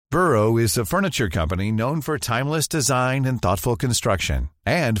Burrow is a furniture company known for timeless design and thoughtful construction,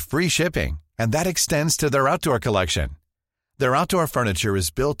 and free shipping, and that extends to their outdoor collection. Their outdoor furniture is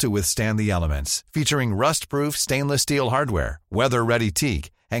built to withstand the elements, featuring rust-proof stainless steel hardware, weather-ready teak,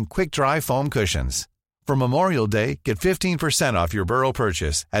 and quick-dry foam cushions. For Memorial Day, get 15% off your Burrow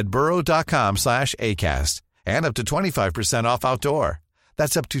purchase at burrow.com/ACAST, and up to 25% off outdoor.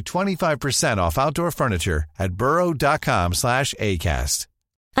 That's up to 25% off outdoor furniture at burrow.com/ACAST.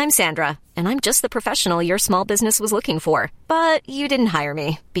 I'm Sandra, and I'm just the professional your small business was looking for. But you didn't hire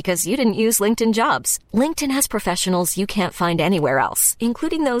me because you didn't use LinkedIn Jobs. LinkedIn has professionals you can't find anywhere else,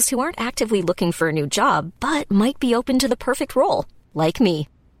 including those who aren't actively looking for a new job, but might be open to the perfect role, like me.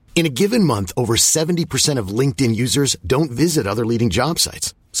 In a given month, over 70% of LinkedIn users don't visit other leading job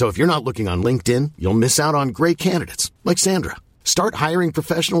sites. So if you're not looking on LinkedIn, you'll miss out on great candidates, like Sandra. Start hiring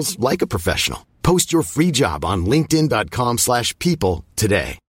professionals like a professional. Post your free job on linkedin.com/people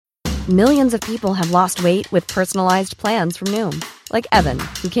today. Millions of people have lost weight with personalized plans from Noom. Like Evan,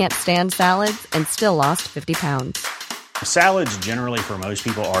 who can't stand salads and still lost 50 pounds. Salads generally for most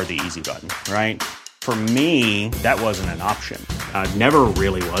people are the easy button, right? For me, that wasn't an option. I never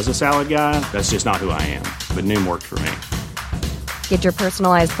really was a salad guy. That's just not who I am. But Noom worked for me. Get your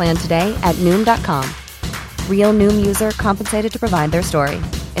personalized plan today at Noom.com. Real Noom user compensated to provide their story.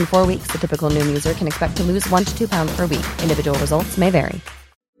 In 4 weeks, the typical Noom user can expect to lose 1 to 2 pounds per week. Individual results may vary.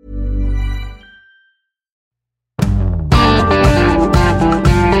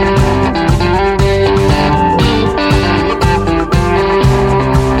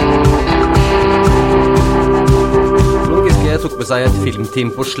 Tok med seg et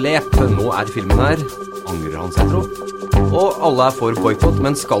filmteam på slep. Nå filmen her. Angrer han seg, tro. Og alle for boykott,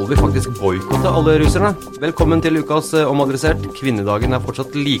 men skal vi faktisk boykotte alle russerne? Velkommen til ukas omadressert. Kvinnedagen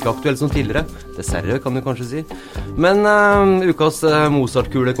fortsatt like aktuell som tidligere. Dessverre, kan du kanskje si. Men ukas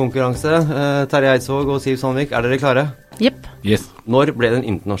Mozart-kulekonkurranse. Terje Eidsvåg og Siv Sandvik, dere klare? Jepp. Yes. Når ble den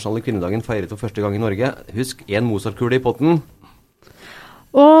internasjonale kvinnedagen feiret for første gang i Norge? Husk, en Mozart-kule i potten.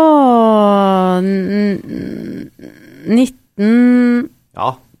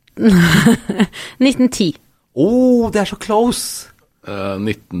 1910. Det så close.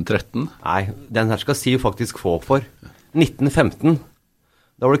 1913. Nei, den her skal Siv faktisk få for. 1915.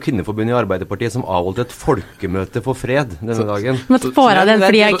 Da var det Kvinneforbundet i Arbeiderpartiet som avholdt et folkemøte for fred denne dagen. Men får jeg den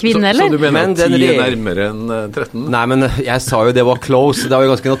fordi jeg kvinne, eller? Så du mener at 10 nærmere enn 13? Nei, men jeg sa jo det var close. Det var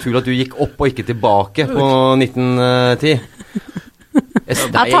jo ganske naturlig at du gikk opp og ikke tilbake på 1910. Jeg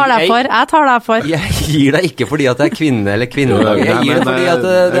tar deg for. Jeg gir deg ikke fordi at det kvinne eller kvinnedag. Jeg gir deg fordi at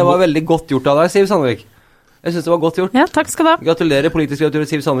det var veldig godt gjort av deg, Siv Sandvik. Jeg synes det var godt gjort. Ja, takk skal du ha. Gratulerer, politisk redaktør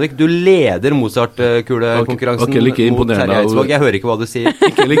Siv Sandvik. Du leder Mozart-kulekonkurransen Ikke like mot Terje Eidsvåg. Jeg hører ikke hva du sier.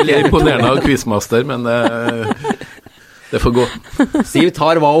 Ikke like imponerende av quizmaster, men det får gå. Siv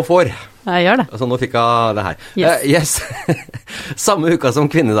tar hva hun får. Jeg gjør det. Altså, nå fikk jeg det her. Yes. Samme uka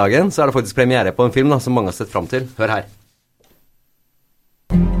som kvinnedagen, så det faktisk premiere på en film da, som mange har sett frem til. Hør her.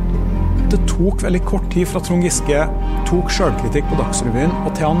 Det tok veldig kort tid fra Trond Giske tok selvkritikk på Dagsrevyen,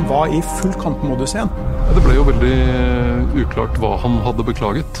 og til han var i full kampmodus igjen. Det ble jo veldig uklart hva han hadde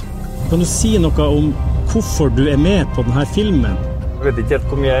beklaget. Kan du si noe om hvorfor du med på denne filmen? Jeg vet ikke helt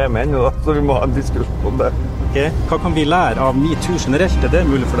hvor mye jeg med nå, så vi må ha en diskusjon om det. Okay. Hva kan vi lære av MeToo generelt? Det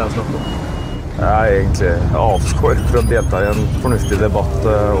mulig for deg å snakke om? Jeg egentlig avskåret for å delta i en fornuftig debatt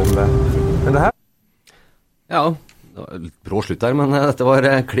om det. Men det her? Ja, det var litt brå slutt her, men dette var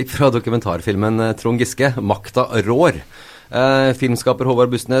klipp fra dokumentarfilmen Trond Giske, Makta rår. Filmskaper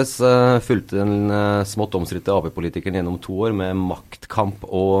Håvard Bussnes fulgte den smått omstridte AP-politikeren gjennom 2 år med maktkamp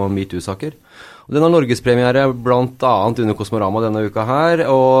og MeToo-saker. Den har norgespremiere blant annet under Kosmorama denne uka her,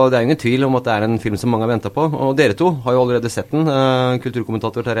 og det ingen tvil om at det en film som mange har ventet på. Og dere to har jo allerede sett den,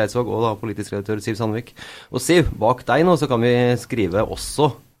 kulturkommentator Terje Eidsvåg og da politisk redaktør Siv Sandvik. Og Siv, bak deg nå så kan vi skrive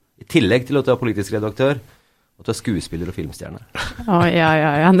også, i tillegg til at du politisk redaktør, at du skuespiller og filmstjerne.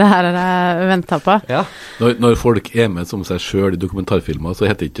 Ja, det her jeg ventet på. Ja. Når folk med som seg selv i dokumentarfilmer, så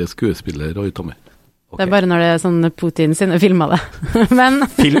heter det ikke skuespiller og Tommy. Okay. Det bare når det sånn Putin sine filmer det. Men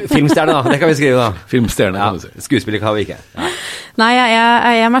filmstjerne da, det kan vi skrive da. Filmstjerne kan du si. Skuespiller kan vi ikke. Nei,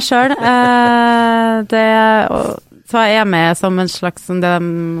 jeg meg selv. Så jeg med som en slags, som det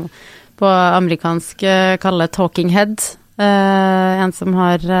på amerikansk kaller talking head. En som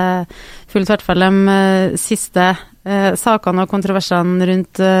har fulgt hvert fall de siste sakene og kontroversene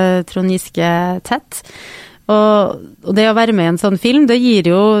rundt Trond Giske tett. Og det å være med i en sånn film, det gir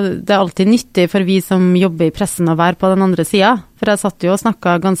jo, det alltid nyttig for vi som jobber i pressen å være på den andre siden. For jeg satt jo og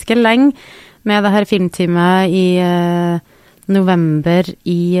snakket ganske lenge med det her filmteamet i november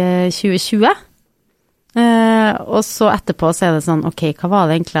i 2020. Og så etterpå så det sånn, ok, hva var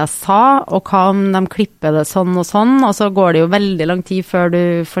det egentlig jeg sa, og hva om de klipper det sånn, og så går det jo veldig lang tid før du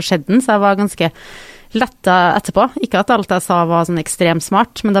får sett den, så jeg var ganske letta etterpå. Ikke at alt jeg sa var sånn ekstremt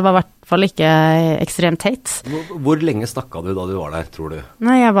smart, men det var i hvert fall ikke ekstremt teit. Hvor lenge snakket du da du var der, tror du?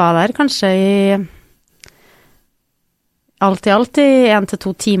 Nei, jeg var der kanskje i alt i 1 til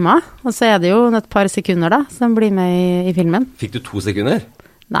 2 timer, og så det jo et par sekunder da, som blir med i filmen. Fikk du 2 sekunder?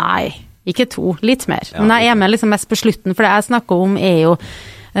 Nei, ikke 2, litt mer. Men jeg med liksom mest på slutten, for det jeg snakker om jo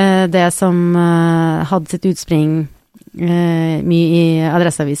det som hadde sitt utspring mye i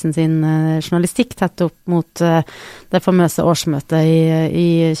Adresseavisen sin journalistikk tett opp mot det famøse årsmøtet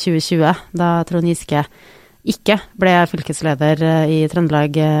i 2020, da Trond Giske ikke ble fylkesleder i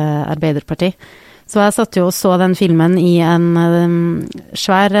Trøndelag Arbeiderparti. Så jeg satt jo og så den filmen i en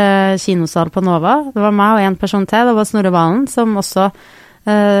svær kinosal på Nova. Det var meg og en person til, det var Snorre Valen, som også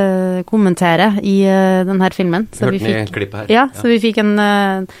kommentere i denne filmen. Så hørte ni klippet her? Ja, så vi fikk en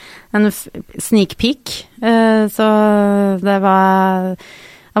sneak peek. Så det var...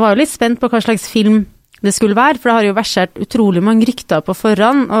 Jeg var jo litt spent på hva slags film det skulle være, for det har jo versert utrolig mange rykter på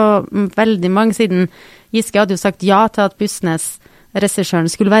forhånd, og veldig mange siden Giske hadde jo sagt ja til at Bussnes, regissøren,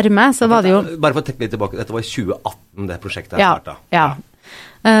 skulle være med, så var det jo... Bare for å tenke litt tilbake, dette var i 2018 det prosjektet startet. Ja.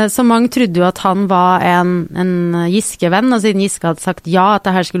 Så mange trodde jo at han var en Giske-venn, og siden Giske hadde sagt ja, at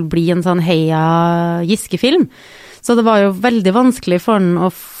det her skulle bli en sånn heia Giske-film. Så det var jo veldig vanskelig for han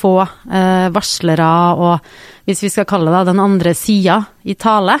å få varslere, og hvis vi skal kalle det den andre siden i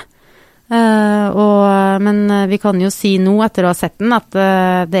tale. Men vi kan jo si nå, etter å ha sett den, at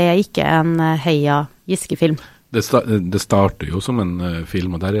det ikke en heia Giske-film. Det starter jo som en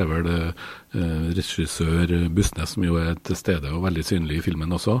film, og der vel regissør Bussnes, som jo til stede og veldig synlig i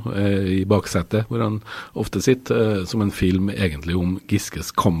filmen også, i baksetet, hvor han ofte sitter, som en film egentlig om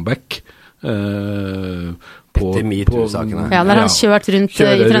Giskes comeback. Etter MeToo-sakene. Ja, når han kjørt rundt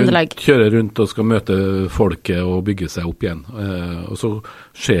i Trøndelag. Kjører rundt og skal møte folket og bygge seg opp igjen. Og så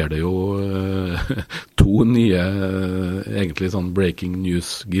skjer det jo 2 nye, egentlig sånn breaking news,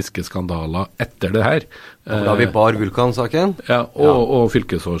 Giske-skandaler etter det her. Da vi bar Vulkan-saken. Ja, og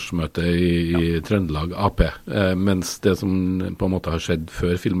fylkesårsmøtet i Trøndelag AP. Mens det som på en måte har skjedd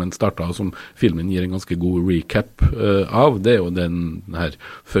før filmen startet, og som filmen gir en ganske god recap av, det jo den her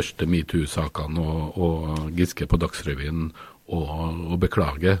første MeToo-sakene og Giske på Dagsrevyen og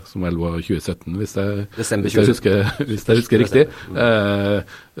beklage, som vel var 2017, hvis jeg husker riktig.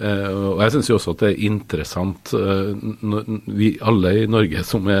 Og jeg synes jo også at det interessant, vi alle i Norge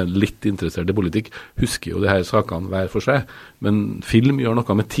som litt interessert i politikk, husker jo det her sakene hver for seg, men film gjør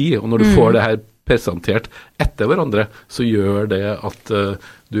noe med tid, og når du får det her presentert etter hverandre, så gjør det at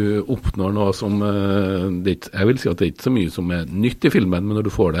du oppnår noe som jeg vil si at det ikke så mye som nytt i filmen, men når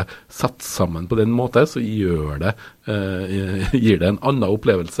du får det satt sammen på den måten, så gir det en annen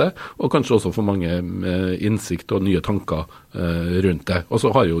opplevelse, og kanskje også for mange innsikt og nye tanker rundt det. Og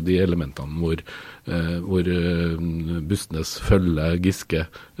så har jo de elementene hvor Bussnes følger Giske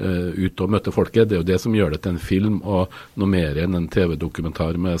ut og møter folket. Det jo det som gjør det til en film, og noe mer enn en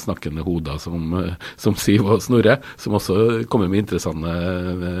TV-dokumentar med snakkende hoder som Siv og Snorre, som også kommer med interessante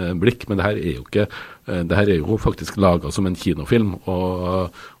blikk, men det her jo ikke, det her jo faktisk laget som en kinofilm, og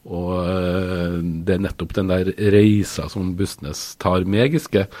det nettopp den der reisa som Bussnes tar med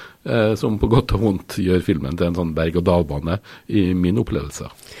Giske, som på godt og vondt gjør filmen til en sånn berg-og-dalbane i min opplevelse.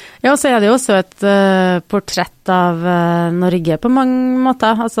 Ja, og så det jo også et portrett av Norge på mange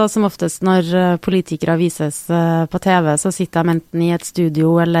måter, altså som oftest når politikere vises på TV, så sitter de enten i et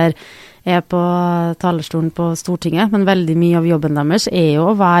studio eller på talerstolen på Stortinget, men veldig mye av jobben deres jo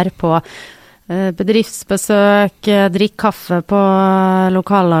å være på bedriftsbesøk, drikke kaffe på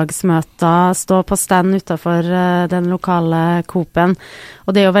lokallagsmøter, stå på stand utenfor den lokale Coop-en,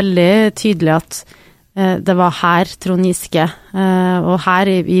 og det jo veldig tydelig at det var her Trond Giske, og her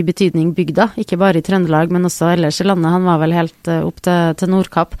i betydning bygda, ikke bare i Trøndelag, men også ellers i landet. Han var vel helt opp til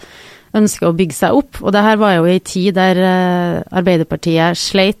Nordkapp, ønsket å bygge seg opp, og det her var jo i tid der Arbeiderpartiet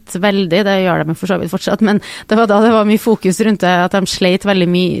sleit veldig, det gjør de for så vidt fortsatt, men det var da det var mye fokus rundt det, at de sleit veldig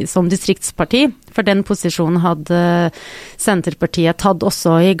mye som distriktsparti, for den posisjonen hadde Senterpartiet tatt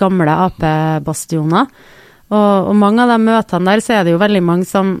også i gamle AP-bastioner, og mange av de møtene der, så det jo veldig mange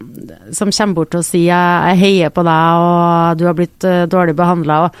som kommer bort og sier jeg heier på deg, og du har blitt dårlig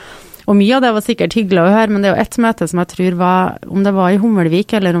behandlet, og mye av det var sikkert hyggelig å høre, men det jo et møte som jeg tror var, om det var i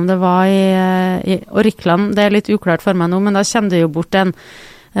Hummelvik, eller om det var i Orkland, det litt uklart for meg nå, men da kommer det jo bort en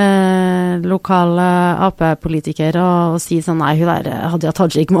lokal AP-politiker og sier sånn, nei, hun der Hadia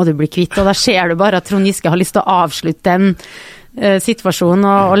Tajik må du bli kvitt, og da ser du bare at Trond Giske har lyst til å avslutte situasjon,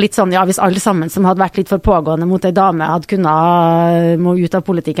 og litt sånn, ja, hvis alle sammen som hadde vært litt for pågående mot en dame hadde kunnet må ut av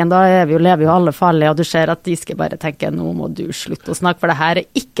politikken, da lever jo alle farlig, og du ser at de skal bare tenke, nå må du slutte å snakke, for det her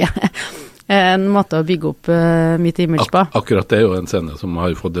ikke en måte å bygge opp mitt image på. Akkurat det jo en scene som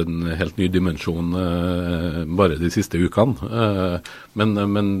har fått en helt ny dimensjon bare de siste ukene.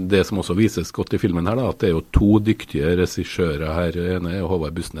 Men det som også vises godt i filmen her, da, at det jo 2 dyktige regissører her. Ene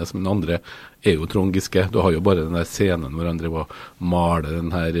Håvard Bussnes, men den andre jo Trond Giske. Du har jo bare den der scenen hvor han driver og maler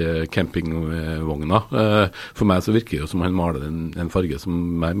den her campingvogna. For meg så virker det jo som han maler en farge som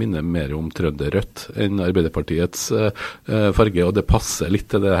meg minner mer om trønderrødt enn Arbeiderpartiets farge, og det passer litt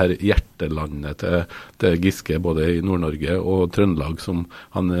til det her hjertelandet til Giske, både i Nord-Norge og Trøndelag, som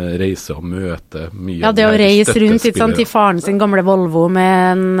han reiser og møter mye. Ja, det å reise rundt sånn, til faren sin gamle Volvo med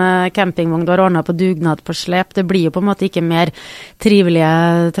en campingvogn og ordnet på dugnad på slep, det blir jo på en måte ikke mer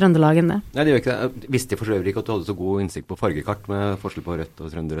trivelige Trøndelag enn det. Nei, det gjør ikke det. Jeg visste for øvrig ikke at du hadde så god innsikt på fargekart med forskjell på rødt og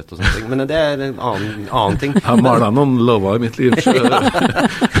trønderrødt og sånne ting, men det en annen ting. Jeg maler noen lover i mitt liv.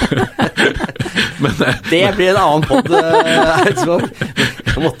 Men, det blir en annen podd,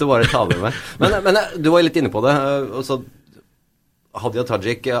 jeg måtte bare ta det med. Men du var litt inne på det, og så Hadia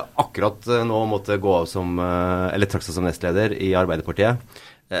Tajik akkurat nå måtte gå av som, eller trakk seg som nestleder i Arbeiderpartiet.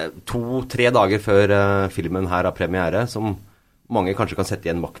 2-3 dager før filmen her har premiere, som mange kanskje kan sette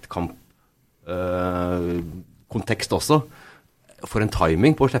i en maktkamp kontekst også, for en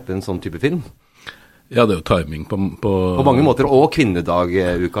timing på å slippe en sånn type film. Ja, det jo timing på mange måter, og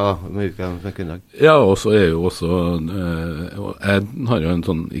kvinnedag-uka med kvinnedag. Ja, og så jo også jeg har jo en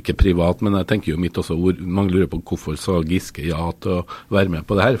sånn, ikke privat, men jeg tenker jo mitt også, hvor mange lurer på hvorfor sa Giske ja til å være med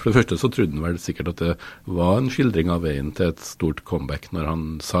på det her. For det første så trodde han vel sikkert at det var en skildring av veien til et stort comeback når han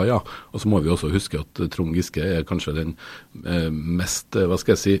sa ja. Og så må vi også huske at Trond Giske kanskje den mest, hva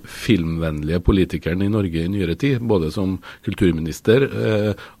skal jeg si, filmvennlige politikeren i Norge i nyere tid, både som kulturminister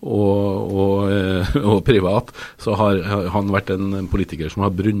og privat, så har han vært en politiker som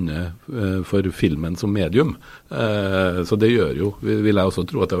har brunnet for filmen som medium. Så det gjør jo, vil jeg også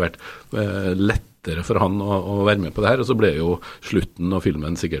tro at det har vært lettere for han å være med på det her, og så ble jo slutten av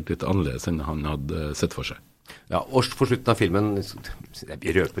filmen sikkert litt annerledes enn han hadde sett for seg. Ja, og for slutten av filmen,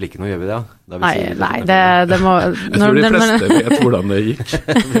 vi røper ikke noe, gjør vi det? Nei, det må... Jeg tror de fleste vet hvordan det gikk.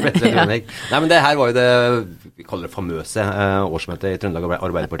 Nei, men det her var jo det, vi kaller det famøse årsmøtet i Trøndelag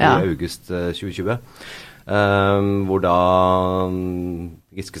Arbeiderparti i august 2020, hvor da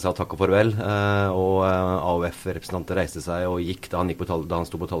Giske sa takk og farvel, og AUF-representanter reiste seg og gikk da han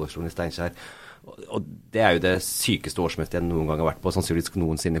sto på talerstolen i Steinkjer. Og det jo det sykeste årsmøtet jeg noen gang har vært på, sannsynligvis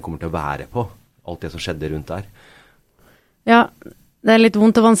noensinne kommer til å være på. Alt det som skjedde rundt der. Ja, det litt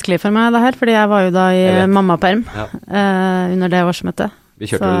vondt og vanskelig for meg det her, fordi jeg var jo da i mammaperm under det årsmøtet. Vi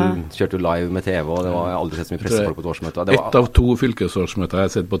kjørte jo live med TV, og det var aldri sett så mye pressefolk på et årsmøte. Et av 2 fylkesårsmøter jeg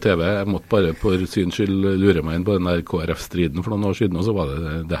har sett på TV, jeg måtte bare på syns skyld lure meg inn på den der KrF-striden for noen år siden, og så var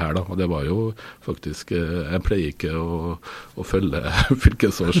det her da, og det var jo faktisk, jeg pleier ikke å følge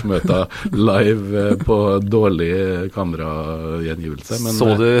fylkesårsmøter live på dårlig kameragjengivelse. Men,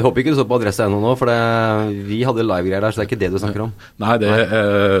 håper ikke du så på Adresse.no nå, for vi hadde live-greier der, så det ikke det du snakker om. Nei,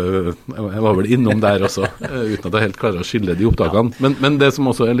 jeg var vel innom der også, uten at jeg helt klarer å skille de opptakene, men det som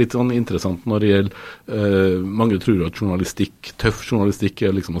også litt sånn interessant når det gjelder, mange tror at tøff journalistikk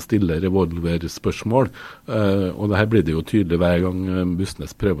liksom å stille revolverspørsmål, og det her blir det jo tydelig hver gang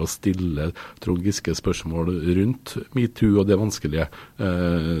Bussnes prøver å stille Trond Giske spørsmål rundt MeToo og det vanskelige,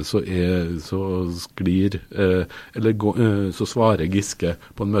 så svarer Giske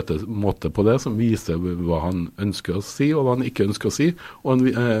på en måte på det som viser hva han ønsker å si og hva han ikke ønsker å si, og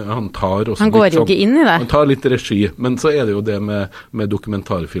han tar også han går jo ikke inn i det. Han tar litt regi, men så det jo det med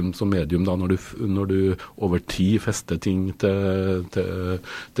dokumentarfilm som medium da, når du over tid fester ting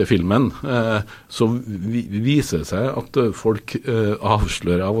til filmen, så viser det seg at folk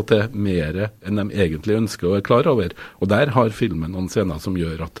avslører av og til mer enn de egentlig ønsker og klar over. Og der har filmen noen scener som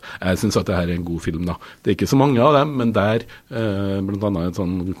gjør at jeg synes at det her en god film da. Det ikke så mange av dem, men der blant annet en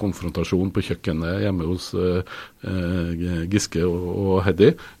sånn konfrontasjon på kjøkkenet hjemme hos Giske og Heddy,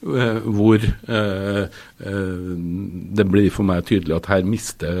 hvor det blir for meg tydelig at her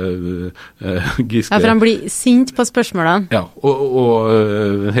mister Giske... Ja, for han blir sint på spørsmålene. Ja, og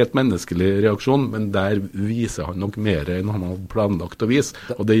helt menneskelig reaksjon, men der viser han nok mer enn han har planlagt å vise,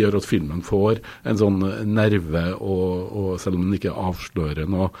 og det gjør at filmen får en sånn nerve, og selv om den ikke avslører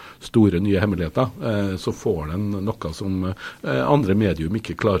noen store nye hemmeligheter, så får den noe som andre medium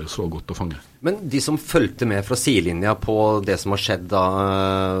ikke klarer så godt å fange. Men de som følte med fra sidelinja på det som har skjedd da,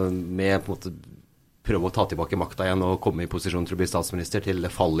 med på en måte prøve å ta tilbake makta igjen og komme i posisjon til å bli statsminister til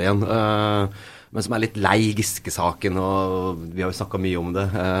fall igjen. Men som litt lei Giske-saken, og vi har jo snakket mye om det.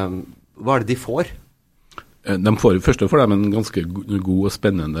 Hva det de får? Først får de en ganske god og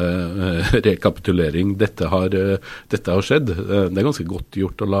spennende rekapitulering. Dette har skjedd. Det ganske godt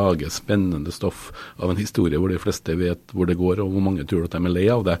gjort å lage spennende stoff av en historie hvor de fleste vet hvor det går, og hvor mange tror at de lei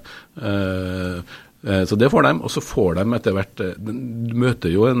av det. Så det får de, og så får de etter hvert. Du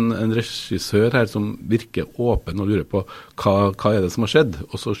møter jo en regissør her som virker åpen og lurer på hva det som har skjedd,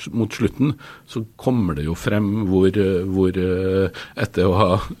 og så mot slutten så kommer det jo frem hvor etter å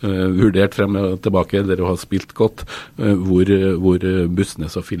ha vurdert frem og tilbake, eller å ha spilt godt, hvor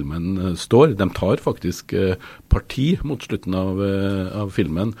Bussnes og filmen står. De tar faktisk parti mot slutten av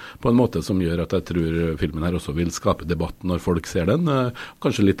filmen på en måte som gjør at jeg tror filmen her også vil skape debatt når folk ser den,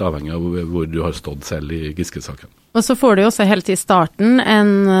 kanskje litt avhengig av hvor du har stått selv i Giske-saken. Og så får du jo også helt i starten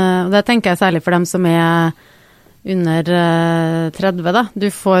og det tenker jeg særlig for dem som under 30 da, du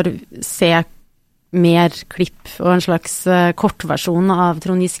får se mer klipp og en slags kortversjon av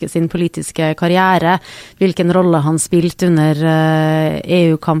Trond Giske sin politiske karriere, hvilken rolle han spilte under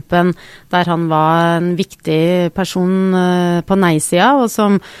EU-kampen, der han var en viktig person på nei-sida, og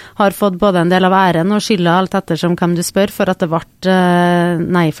som har fått både en del av æren og skylda alt ettersom hvem du spør, for at det ble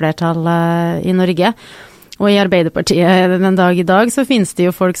nei-flertall i Norge. Og i Arbeiderpartiet den dag i dag så finnes det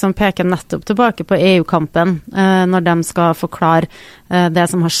jo folk som peker nettopp tilbake på EU-kampen når de skal forklare det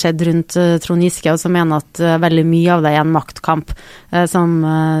som har skjedd rundt Trond Giske, og som mener at veldig mye av det en maktkamp som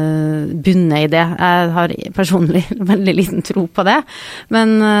bunner i det. Jeg har personlig veldig liten tro på det,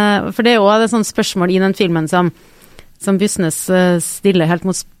 men for det også et sånt spørsmål i den filmen som Bussnes stiller helt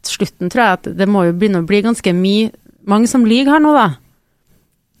mot slutten, tror jeg, at det må jo begynne å bli ganske mange som lyver her nå da.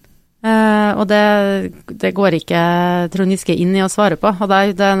 Og det går ikke Trond Giske inn i å svare på, og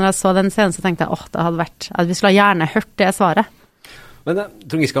når jeg så den scenen så tenkte jeg, det hadde vært, vi skulle gjerne hørt det svaret. Men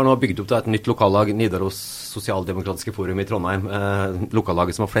Trond Giske har nå bygd opp et nytt lokallag, Nidaros Sosialdemokratiske Forum i Trondheim,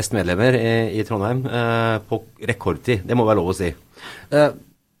 lokallaget som har flest medlemmer i Trondheim, på rekordtid, det må være lov å si.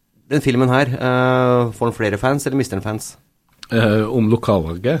 Den filmen her, får den flere fans eller mister den fans? Om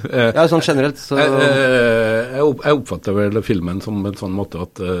lokallaget. Ja, sånn generelt. Så... Jeg oppfatter vel filmen som en sånn måte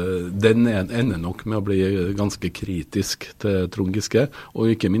at den ender nok med å bli ganske kritisk til Trond Giske,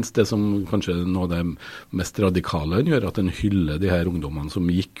 og ikke minst det som kanskje noe av det mest radikale gjør, at den hyller de her ungdommene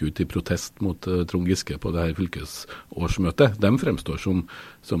som gikk ut i protest mot Trond Giske på det her fylkesårsmøtet. De fremstår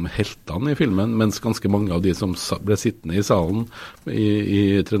som heltene i filmen, mens ganske mange av de som ble sittende i salen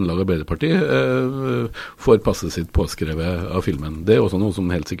i Trøndelag Arbeiderparti får passet sitt påskrevet av filmen. Det også noe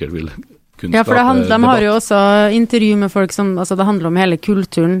som helt sikkert vil kunne skape debatt. De har jo også intervju med folk som, altså det handler om hele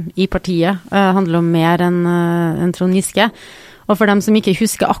kulturen i partiet, det handler om mer enn Trond Giske. Og for dem som ikke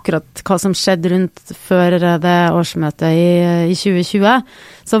husker akkurat hva som skjedde rundt før det årsmøtet i 2020,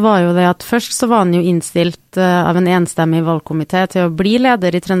 så var jo det at først så var han jo innstilt av en enstemmig valgkomité til å bli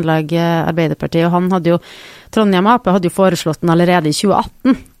leder i Trøndelag Arbeiderparti, og han hadde jo, Trondheim AP hadde jo foreslått den allerede i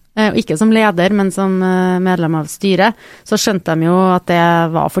 2018, ikke som leder, men som medlem av styret. Så skjønte de jo at det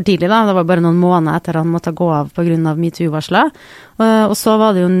var for tidlig da, det var bare noen måneder etter han måtte gå av på grunn av MeToo-varslet. Og så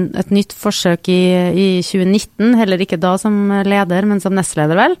var det jo et nytt forsøk i 2019, heller ikke da som leder, men som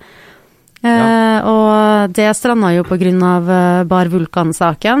nestleder vel. Og det strandet jo på grunn av Bar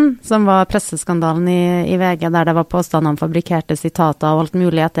Vulkan-saken, som var presseskandalen i VG, der det var påstand om fabrikkerte sitater og alt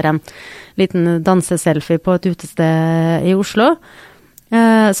mulig etter en liten danseselfie på et utested i Oslo.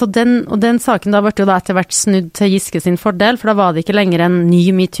 Så den saken da ble jo da etter hvert snudd til Giske sin fordel, for da var det ikke lenger en ny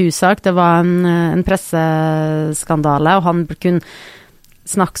MeToo-sak, det var en presseskandale, og han kunne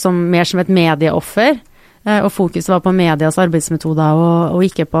snakke mer som et medieoffer, og fokus var på medias arbeidsmetoder og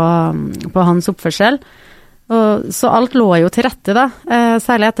ikke på hans oppførsel. Så alt lå jo til rette da,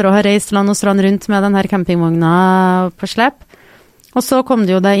 særlig etter å ha reist land og strand rundt med den her campingvogna på slepp. Og så kom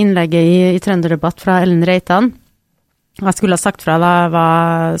det jo det innlegget i Trønderdebatt fra Ellen Reitan. Jeg skulle ha sagt fra da jeg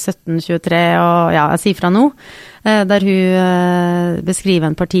var 17-23, og ja, jeg sier fra nå, der hun beskriver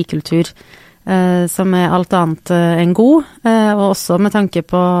en partikultur som alt annet enn god, og også med tanke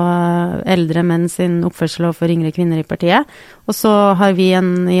på eldre menn sin oppførsel overfor yngre kvinner i partiet. Og så har vi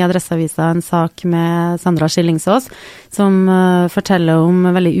i Adresseavisa en sak med Sandra Skillingsås, som forteller om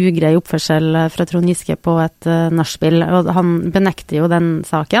veldig ugrei oppførsel fra Trond Giske på et nachspiel, og han benekter jo den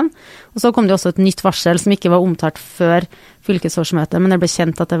saken. Og så kom det også et nytt varsel som ikke var omtalt før fylkesårsmøtet, men det ble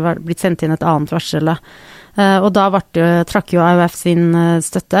kjent at det var blitt sendt inn et annet varsel da. Og da trakk jo AUF sin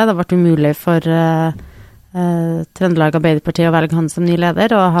støtte, det ble umulig for Trøndelag Arbeiderparti å velge han som ny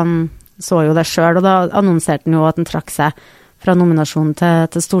leder, og han så jo det selv, og da annonserte han jo at han trakk seg fra nominasjonen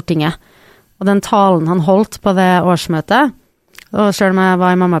til Stortinget. Og den talen han holdt på det årsmøtet, og selv om jeg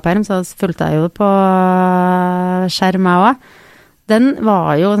var i mammaperm, så fulgte jeg jo på skjerm jeg også. Den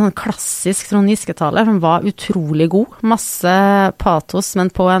var jo en klassisk Trond Giske-tale, som var utrolig god. Masse patos, men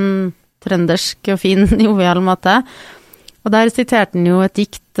på en trøndersk og fin, jovial måte. Og der siterte han jo et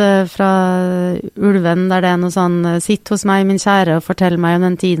dikt fra Ulven, der det noe sånn «Sitt hos meg, min kjære, og fortell meg om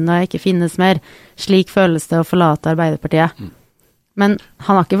den tiden da jeg ikke finnes mer. Slik føles det å forlate Arbeiderpartiet». Men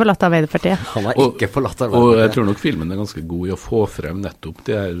han har ikke forlatt Arbeiderpartiet. Han har ikke forlatt Arbeiderpartiet. Og jeg tror nok filmen ganske god i å få frem nettopp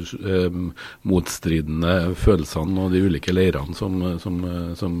de her motstridende følelsene og de ulike leirene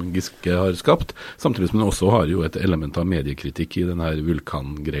som Giske har skapt. Samtidig som den også har jo et element av mediekritikk i denne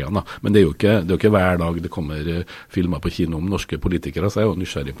vulkangreia. Men det er jo ikke hver dag det kommer filmer på kino om norske politikere, så jeg er jo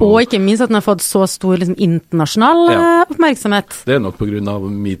nysgjerrig på. Og ikke minst at den har fått så stor internasjonal oppmerksomhet. Det er nok på grunn av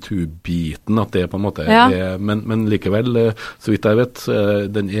MeToo-biten at det på en måte er, men likevel, så vidt jeg vet,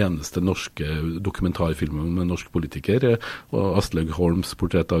 den eneste norske dokumentarfilmen med norsk politiker, og Aslaug Holms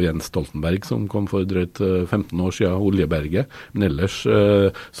portrett av Jens Stoltenberg, som kom for drøyt 15 år siden, Oljeberget. Men ellers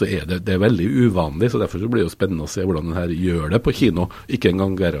så er det veldig uvanlig, så derfor så blir det jo spennende å se hvordan den her gjør det på kino. Ikke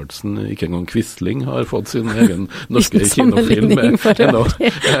engang Gerhardsen, ikke engang Quisling har fått sin egen norske kinofilm.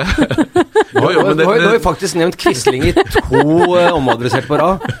 Nå har vi faktisk nevnt Quisling i 2 omadressert på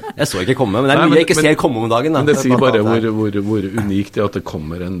rad. Jeg så ikke komme, men det er mye jeg ikke ser komme om dagen. Men det sier bare hvor unikt det at det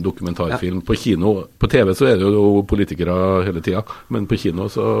kommer en dokumentarfilm på kino. På TV så er det jo politikere hele tiden, men på kino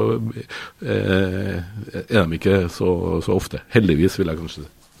så er de ikke så ofte. Heldigvis, vil jeg kanskje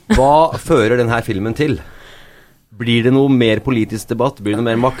si. Hva fører denne filmen til? Blir det noe mer politisk debatt? Blir det noe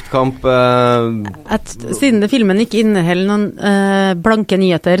mer maktkamp? Siden filmen ikke inneholder noen blanke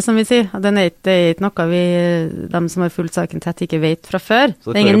nyheter, som vi sier, det er ikke noe de som har fulgt saken tett ikke vet fra før.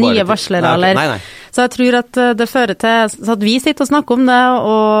 Det er ingen nye varslere. Nei. Så jeg tror at det fører til så at vi sitter og snakker om det,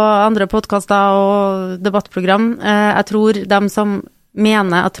 og andre podcaster og debattprogram. Jeg tror de som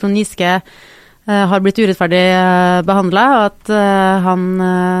mener at Trond Giske har blitt urettferdig behandlet, og at han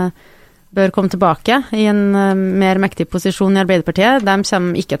bør komme tilbake i en mer mektig posisjon i Arbeiderpartiet, de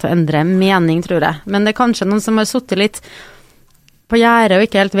kommer ikke til å endre mening, tror jeg. Men det er kanskje noen som har suttet litt på gjerdet og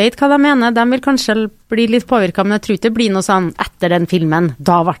ikke helt vet hva de mener. De vil kanskje bli litt påvirket, men jeg tror ikke det blir noe sånn etter den filmen.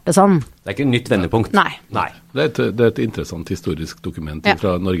 Da ble det sånn. Det er ikke et nytt vendepunkt. Nei. Det er et interessant historisk dokument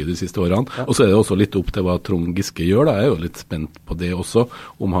fra Norge de siste årene. Og så er det også litt opp til hva Trond Giske gjør. Da. Jeg er jo litt spent på det også,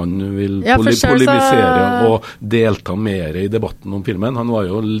 om han vil polemisere og delta mer i debatten om filmen. Han var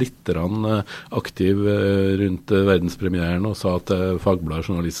jo litt aktiv rundt verdenspremieren og sa at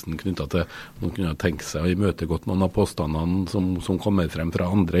Fagbladet-journalisten knyttet til man kunne tenke seg å imøtegått noen av påstandene som kommer frem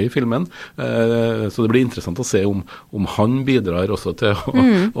fra andre i filmen. Så det blir interessant å se om han bidrar også til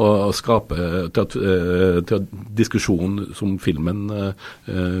å skape til diskusjon som filmen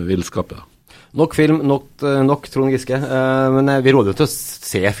vil skape. Nok film, nok Trond Giske, men vi råder jo til å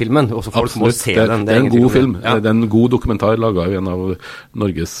se filmen, også folk Absolutt. Må se den. Det er en god film. Ja. Det er en god dokumentar laget av en av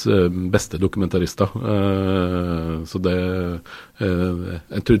Norges beste dokumentarister. Så det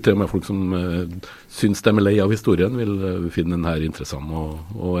jeg tror til og med folk som syns de er lei av historien, vil finne den her interessant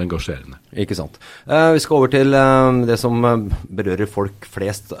og engasjerende. Ikke sant. Vi skal over til det som berører folk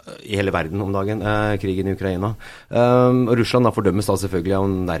flest i hele verden om dagen, krigen i Ukraina. Russland da fordømmes da selvfølgelig av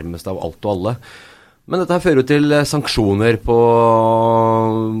nærmest av alt og alle. Men dette her fører jo til sanksjoner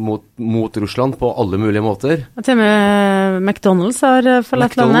mot Russland på alle mulige måter. Til og med McDonald's har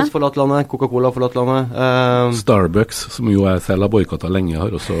forlatt landet. McDonald's forlatt landet, Coca-Cola har forlatt landet. Starbucks, som jo jeg selv har boykottet lenge,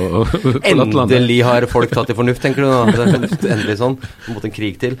 har også forlatt landet. Endelig har folk tatt i fornuft, tenker du da? Det er endelig sånn, mot en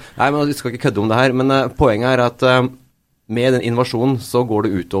krig til. Nei, men vi skal ikke kødde om det her, men poenget er at med den invasjonen så går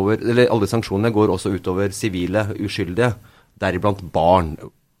det utover, eller alle sanksjonene går også utover sivile uskyldige, deriblant barn,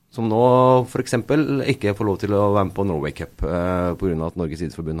 som nå for eksempel ikke får lov til å være med på Norway Cup på grunn av at Norges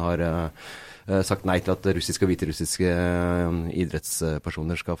idrettsforbund har sagt nei til at russiske og hviterussiske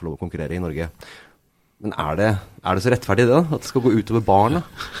idrettspersoner skal få lov å konkurrere i Norge. Men er det så rettferdig det da? At det skal gå utover barna?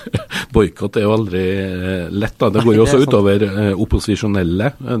 Boykott er jo aldri lett da. Det går jo også utover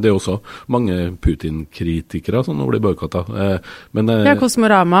opposisjonelle. Det er også mange Putin-kritikere som nå blir boykottet.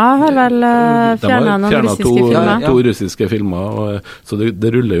 Kosmorama har vel fjernet noen russiske filmer. To russiske filmer, så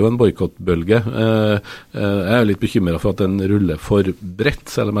det ruller jo en boykottbølge. Jeg er litt bekymret for at den ruller for bredt,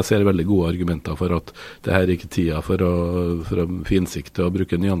 selv om jeg ser veldig gode argumenter for at det her er ikke tida for å finsikte og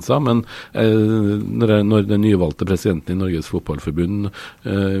bruke nyanser, men når den nyvalgte presidenten i Norges fotballforbund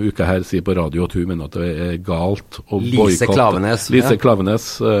uka her her sier på radio at hun mener at det galt å Lise Klaveness. Lise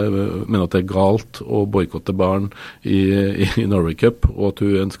Klaveness mener at det galt å boikotte barn i Norway Cup, og at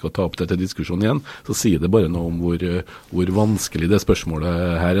hun ønsker å ta opp det til diskusjon igjen, så sier det bare noe om hvor vanskelig det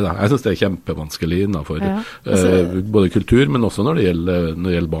spørsmålet her da. Jeg synes det kjempevanskelig innenfor både kultur, men også når det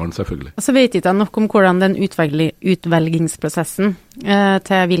gjelder barn, selvfølgelig. Og så vet jeg ikke nok om hvordan den utvelgingsprosessen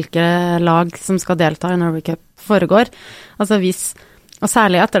til hvilke lag som skal delta i Norway Cup foregår. Altså og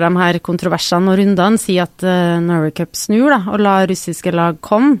særlig etter de her kontroversene og rundene sier at Norway Cup snur da, og la russiske lag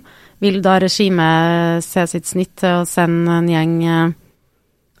komme, vil da regimet se sitt snitt til å sende en gjeng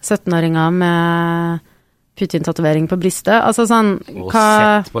 17-åringer med Putin-tatovering på brystet. Altså sånn, og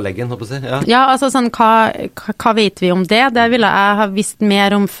sett på leggen, håper jeg å si. Ja, altså sånn, hva vet vi om det? Det ville jeg ha visst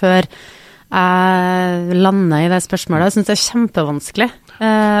mer om før jeg lander i det spørsmålet. Jeg synes det kjempevanskelig.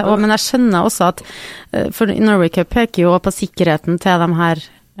 Men jeg skjønner også at for Norway Cup peker jo på sikkerheten til de her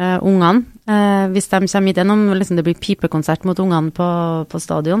ungene. Hvis de kommer i det, om liksom det blir pipekonsert mot ungene på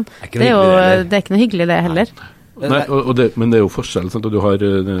stadion. Det er ikke noe hyggelig det heller. Nei, men det er jo forskjell, sant? Du har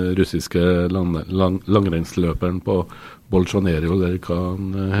den russiske langrennsløperen på Bolsjonero, eller hva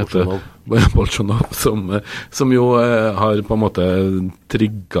han heter, Bolsjunov, som jo har på en måte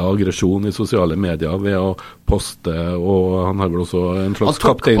trigget aggresjon i sosiale medier ved å poste, og han har vel også en slags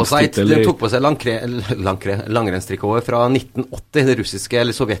kapteinstittel. Han tok på seg langrennstrikået fra 1980, det russiske,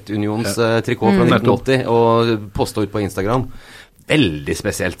 eller Sovjetunions trikot fra 1980, og postet ut på Instagram. Veldig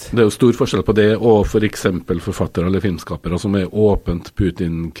spesielt. Det er jo stor forskjell på det og for eksempel forfattere eller filmskapere som er åpent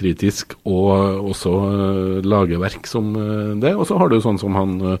Putin-kritisk og også lager verk som det. Og så har du sånn som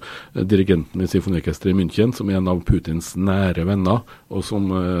han, dirigenten i Symfoniorkestret i München, som er en av Putins nære venner, og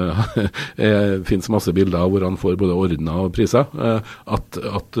som finnes masse bilder hvor han får både ordner og priser. At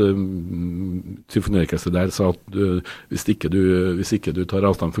Symfoniorkestret der sa at hvis ikke du tar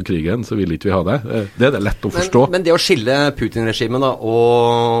avstand for krigen, så vil ikke vi ha det. Det er det lett å forstå. Men det å skille Putin-regimet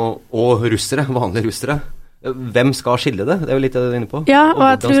og russere, vanlige russere, hvem skal skille det? Det er jo litt det du er inne på. Ja, og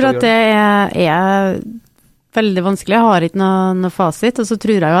jeg tror at det er veldig vanskelig. Jeg har ikke noe fasit, og så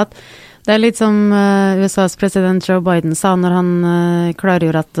tror jeg jo at det er litt som USAs president Joe Biden sa når han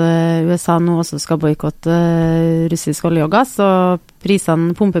klargjorde at USA nå også skal boikotte russisk olje og gass, og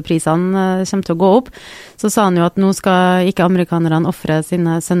pumpeprisene kommer til å gå opp. Så sa han jo at nå skal ikke amerikanerne offre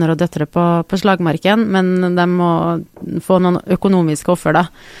sine sønner og døtre på slagmarken, men de må få noen økonomiske offer da.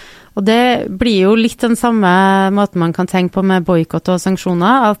 Og det blir jo litt den samme måten man kan tenke på med boikott og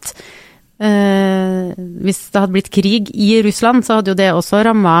sanksjoner, at hvis det hadde blitt krig i Russland, så hadde jo det også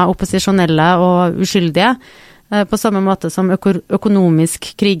rammet opposisjonelle og uskyldige, på samme måte som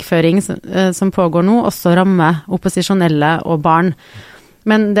økonomisk krigføring som pågår nå, også rammer opposisjonelle og barn.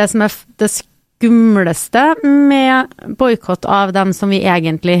 Men det som er det skumleste med boikott av dem som vi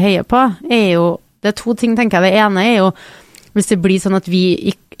egentlig heier på, er jo, det er to ting tenker jeg. Det ene er jo, hvis det blir sånn at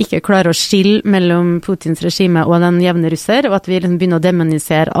vi ikke klarer å skille mellom Putins regime og den jevne russer, og at vi liksom begynner å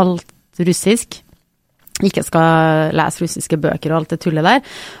demonisere alt russisk, ikke skal lese russiske bøker og alt det tullet der.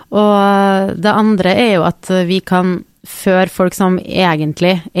 Og det andre er jo at vi kan føre folk som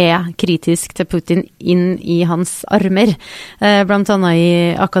egentlig er kritisk til Putin inn i hans armer. Blant annet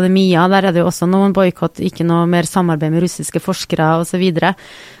i akademia, der er det jo også noen boikott, ikke noe mer samarbeid med russiske forskere og så videre.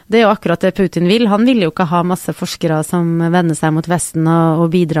 Det er jo akkurat det Putin vil. Han vil jo ikke ha masse forskere som vender seg mot Vesten og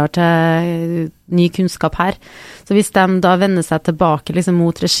bidrar til ny kunnskap her. Så hvis de da vender seg tilbake liksom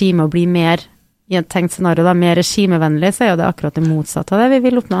mot regimet og blir mer, i et tenkt scenario da, mer regimevennlig, så er jo det akkurat det motsatte av det vi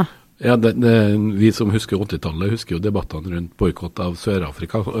vil oppnå. Ja, vi som husker 80-tallet husker jo debattene rundt boikott av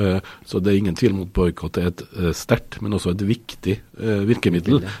Sør-Afrika, så det er ingen tvil mot boikott er et sterkt, men også et viktig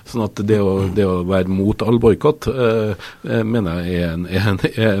virkemiddel. Sånn at det å være mot all boikott, mener jeg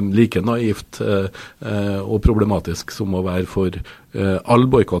er like naivt og problematisk som å være for all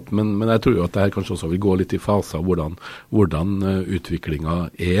boikott, men jeg tror jo at det her kanskje også vil gå litt i faser hvordan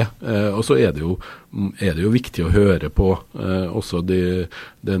utviklingen er. Og så er det jo viktig å høre på også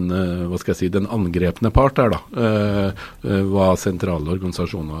den angrepne part der da, hva sentrale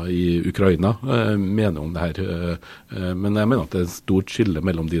organisasjoner i Ukraina mener om det her. Men jeg mener at det er et stort skille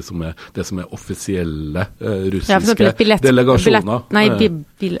mellom det som er offisielle russiske delegasjoner.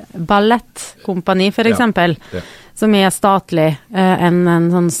 Ballettkompani for eksempel. Som er statlig enn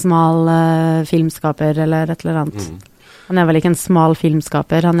en sånn smal filmskaper eller et eller annet. Han er vel ikke en smal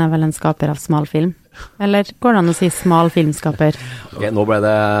filmskaper, han er vel en skaper av smal film. Eller går det an å si smal filmskaper? Ok, nå ble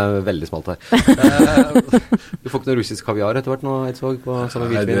det veldig smalt her. Du får ikke noe russisk kaviar etter hvert nå, Eidsvåg, på samme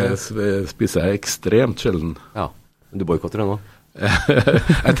hvitvin? Nei, det spiser jeg ekstremt sjelden. Ja, men du boikotter det nå?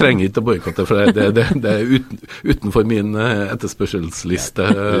 Jeg trenger ikke å boikotte, for det er utenfor min etterspørselsliste.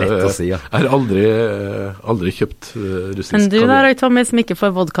 Lett å si, ja. Jeg har aldri kjøpt russisk. Men du da, Roy Tommy, som ikke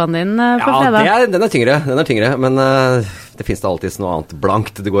får vodkaen din på fredag? Ja, den er tyngre, men det finnes da alltid noe annet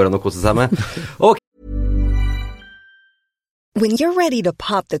blankt det går an å kose seg med. Ok. When you're ready to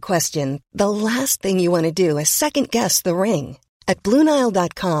pop the question, the last thing you want to do is second-guess the ring. At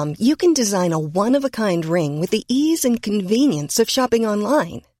BlueNile.com, you can design a one-of-a-kind ring with the ease and convenience of shopping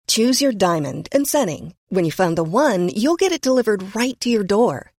online. Choose your diamond and setting. When you find the one, you'll get it delivered right to your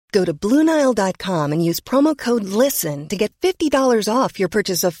door. Go to BlueNile.com and use promo code LISTEN to get $50 off your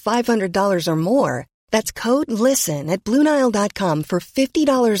purchase of $500 or more. That's code LISTEN at BlueNile.com for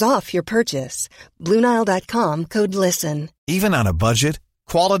 $50 off your purchase. BlueNile.com, code LISTEN. Even on a budget,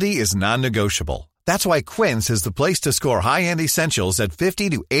 quality is non-negotiable. That's why Quince is the place to score high-end essentials at 50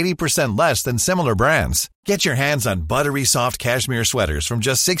 to 80% less than similar brands. Get your hands on buttery soft cashmere sweaters from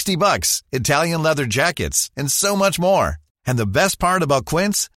just $60, Italian leather jackets, and so much more. And the best part about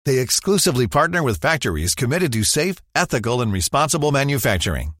Quince, they exclusively partner with factories committed to safe, ethical, and responsible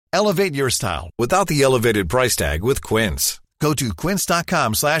manufacturing. Elevate your style without the elevated price tag with Quince. Go to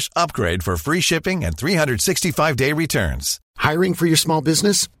quince.com/upgrade for free shipping and 365-day returns. Hiring for your small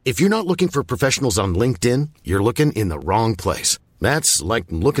business? If you're not looking for professionals on LinkedIn, you're looking in the wrong place. That's like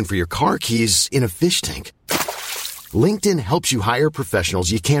looking for your car keys in a fish tank. LinkedIn helps you hire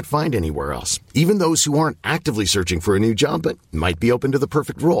professionals you can't find anywhere else, even those who aren't actively searching for a new job but might be open to the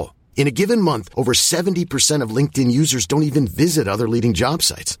perfect role. In a given month, over 70% of LinkedIn users don't even visit other leading job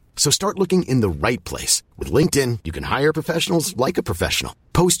sites. So start looking in the right place. With LinkedIn, you can hire professionals like a professional.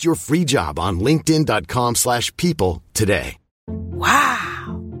 Post your free job on linkedin.com/people today.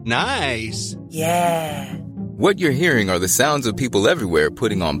 Wow. Nice. Yeah. What you're hearing are the sounds of people everywhere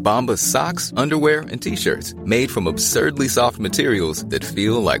putting on Bombas socks, underwear, and T-shirts made from absurdly soft materials that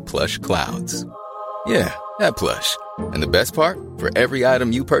feel like plush clouds. Yeah, that plush. And the best part? For every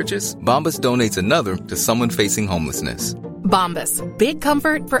item you purchase, Bombas donates another to someone facing homelessness. Bombas. Big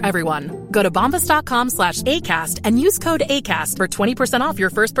comfort for everyone. Go to bombas.com/ACAST and use code ACAST for 20% off your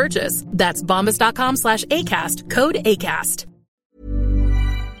first purchase. That's bombas.com/ACAST. Code ACAST.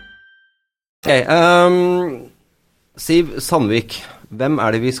 Okay, Siv Sandvik, hvem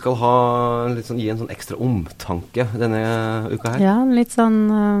er det vi skal ha gi en sånn ekstra omtanke denne uka her? Ja, litt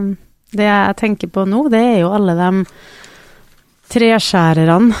sånn det jeg tenker på nå, det er jo alle de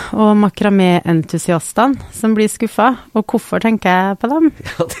treskjærerne og makramé-entusiastene som blir skuffet. Og hvorfor tenker jeg på dem?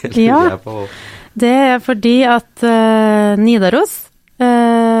 Ja, det lurer jeg på. Det er fordi at Nidaros,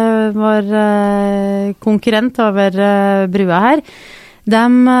 vår konkurrent over brua her, de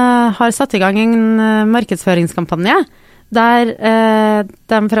har satt i gang en markedsføringskampanje der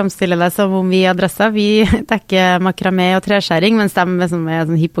de fremstiller det som om vi i Adressa, vi dekker makramé og treskjæring, mens de liksom er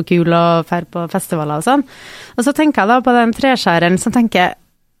sånn hipp og kul og fer på festivaler og sånn. Og så tenker jeg da på den treskjæreren som tenker,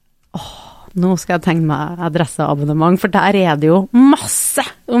 nå skal jeg tegne meg Adressa-abonnement, for der er det jo masse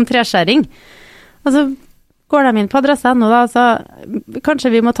om treskjæring. Og så går de inn på Adressa.no da, så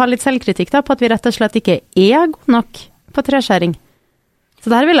kanskje vi må ta litt selvkritikk da, på at vi rett og slett ikke er god nok på treskjæring. Så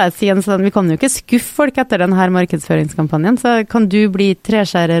der vil jeg si en sånn, vi kan jo ikke skuffe folk etter denne markedsføringskampanjen, så kan du bli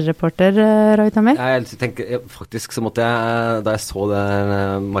treskjærerreporter, Roy Tommy? Jeg tenker, faktisk så måtte jeg, da jeg så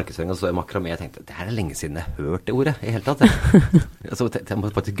den markedsføringen, så jeg makramé, jeg tenkte, det her er lenge siden jeg har hørt det ordet, i hele tatt. Så jeg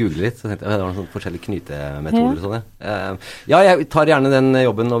måtte faktisk google litt, så tenkte jeg, det var noen sånne forskjellige knytemetoder og sånn. Ja, jeg tar gjerne den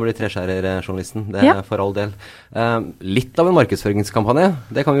jobben og blir treskjærerjournalisten, det er for all del. Litt av en markedsføringskampanje,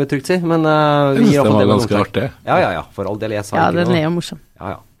 det kan vi jo trygt si, men jeg synes det var ganske artig. Ja, for all del, jeg sa ikke noe. Ja, den er jo morsom.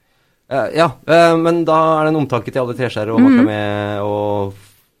 Men da er det en omtanke til alle treskjærere og makramé, og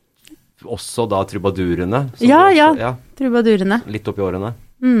også da trubadurene. Ja, trubadurene. Litt opp i årene.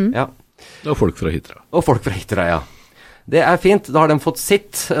 Ja. Og folk fra Hitra. Ja. Det er fint, da har de fått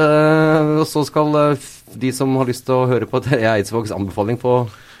sitt, og så skal de som har lyst til å høre på Eidsvågs anbefaling få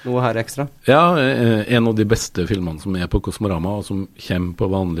noe her ekstra. Ja, en av de beste filmene som er på Kosmorama, og som kommer på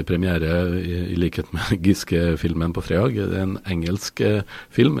vanlig premiere i likhet med Giske-filmen på fredag. Det er en engelsk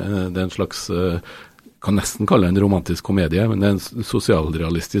film. Det er en slags, kan nesten kalle det en romantisk komedie, men det er en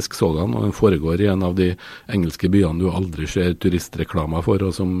sosialrealistisk sådan, og den foregår i en av de engelske byene du aldri ser turistreklamer for,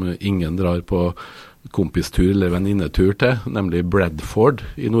 og som ingen drar på kompistur eller venninnetur til, nemlig Bradford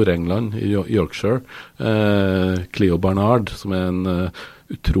i Nord-England, i Yorkshire. Cleo Barnard, som er en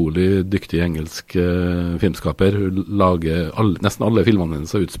utrolig dyktig engelsk filmskaper. Hun lager nesten alle filmene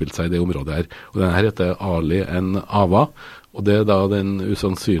hennes har utspilt seg i det området her. Og denne her heter Ali en Ava, og det er da den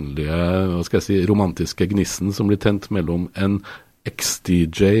usannsynlige, romantiske gnissen som blir tent mellom en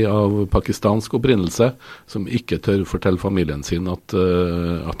ex-DJ av pakistansk opprinnelse, som ikke tør fortelle familien sin at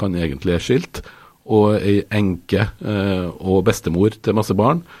han egentlig er skilt, og ei enke og bestemor til masse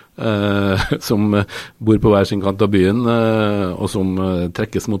barn, som bor på hver sin kant av byen, og som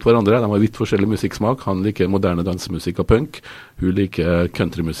trekkes mot hverandre. De har vidt forskjellig musikksmak. Han liker moderne dansemusikk og punk. Hun liker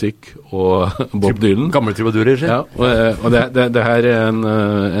countrymusikk og Bob Dylan. Gamle trubadurer, ikke? Ja, og det her er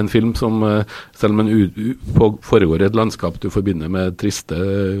en film som, selv om den foregår i et landskap du forbinder med triste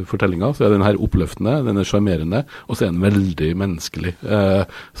fortellinger, så er den her oppløftende, den er charmerende, og så er den veldig menneskelig.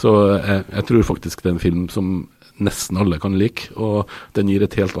 Så jeg tror faktisk det er en film som nesten alle kan like, og den gir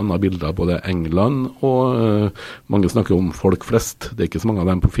et helt annet bilde av både England og mange snakker om folk flest. Det er ikke så mange av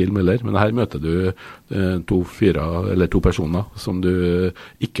dem på film heller, men her møter du to personer som du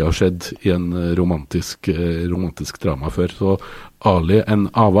ikke har sett i en romantisk drama før. Så Ali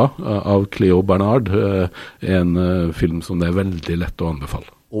and Ava av Cleo Bernard er en film som det er veldig lett å anbefale.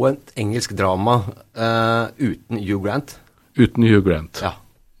 Og et engelsk drama uten Hugh Grant. Uten Hugh Grant. Ja.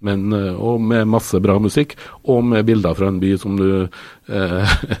 Men, og med masse bra musikk, og med bilder fra en by som du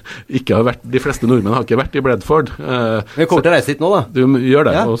ikke har vært, de fleste nordmenn har ikke vært i Bradford. Vi kommer til å reise hit nå da. Du gjør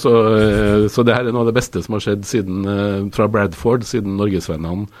det, ja. Og så det her er noe av det beste som har skjedd fra Bradford, siden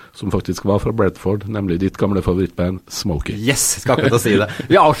Norgesvennene som faktisk var fra Bradford, nemlig ditt gamle favorittband Smokey. Yes, skal akkurat å si det.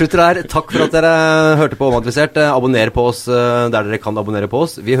 Vi avslutter her. Takk for at dere hørte på Omadressert. Abonner på oss der dere kan abonnere på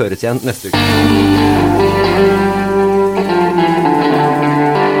oss. Vi høres igjen neste uke.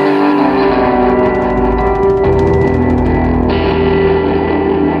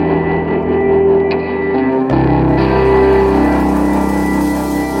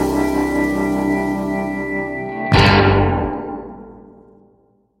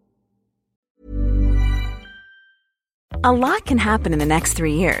 A lot can happen in the next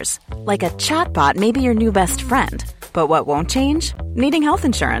 3 years. Like a chatbot may be your new best friend. But what won't change? Needing health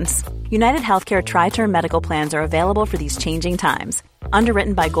insurance. United Healthcare Tri-Term Medical Plans are available for these changing times.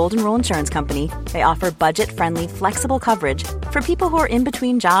 Underwritten by Golden Rule Insurance Company, they offer budget-friendly, flexible coverage for people who are in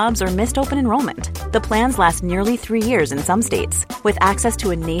between jobs or missed open enrollment. The plans last nearly 3 years in some states, with access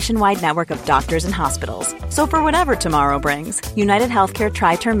to a nationwide network of doctors and hospitals. So for whatever tomorrow brings, United Healthcare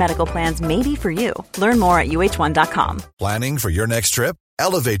Tri-Term Medical Plans may be for you. Learn more at uh1.com. Planning for your next trip?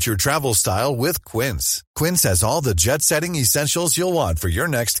 Elevate your travel style with Quince. Quince has all the jet-setting essentials you'll want for your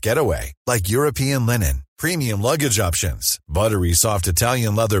next getaway, like European linen, premium luggage options, buttery soft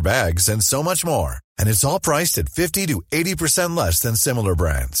Italian leather bags, and so much more. And it's all priced at 50 to 80% less than similar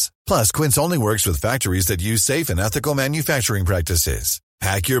brands. Plus, Quince only works with factories that use safe and ethical manufacturing practices.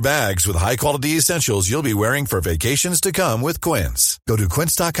 Pack your bags with high-quality essentials you'll be wearing for vacations to come with Quince. Go to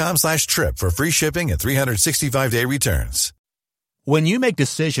quince.com/trip for free shipping and 365-day returns. When you make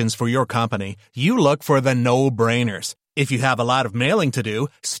decisions for your company, you look for the no-brainers. If you have a lot of mailing to do,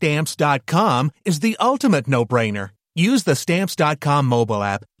 Stamps.com is the ultimate no-brainer. Use the Stamps.com mobile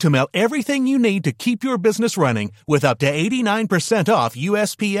app to mail everything you need to keep your business running with up to 89% off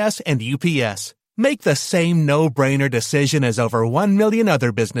USPS and UPS. Make the same no-brainer decision as over 1 million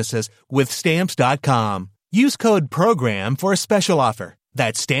other businesses with Stamps.com. Use code PROGRAM for a special offer.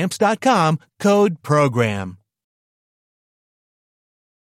 That's Stamps.com, code PROGRAM.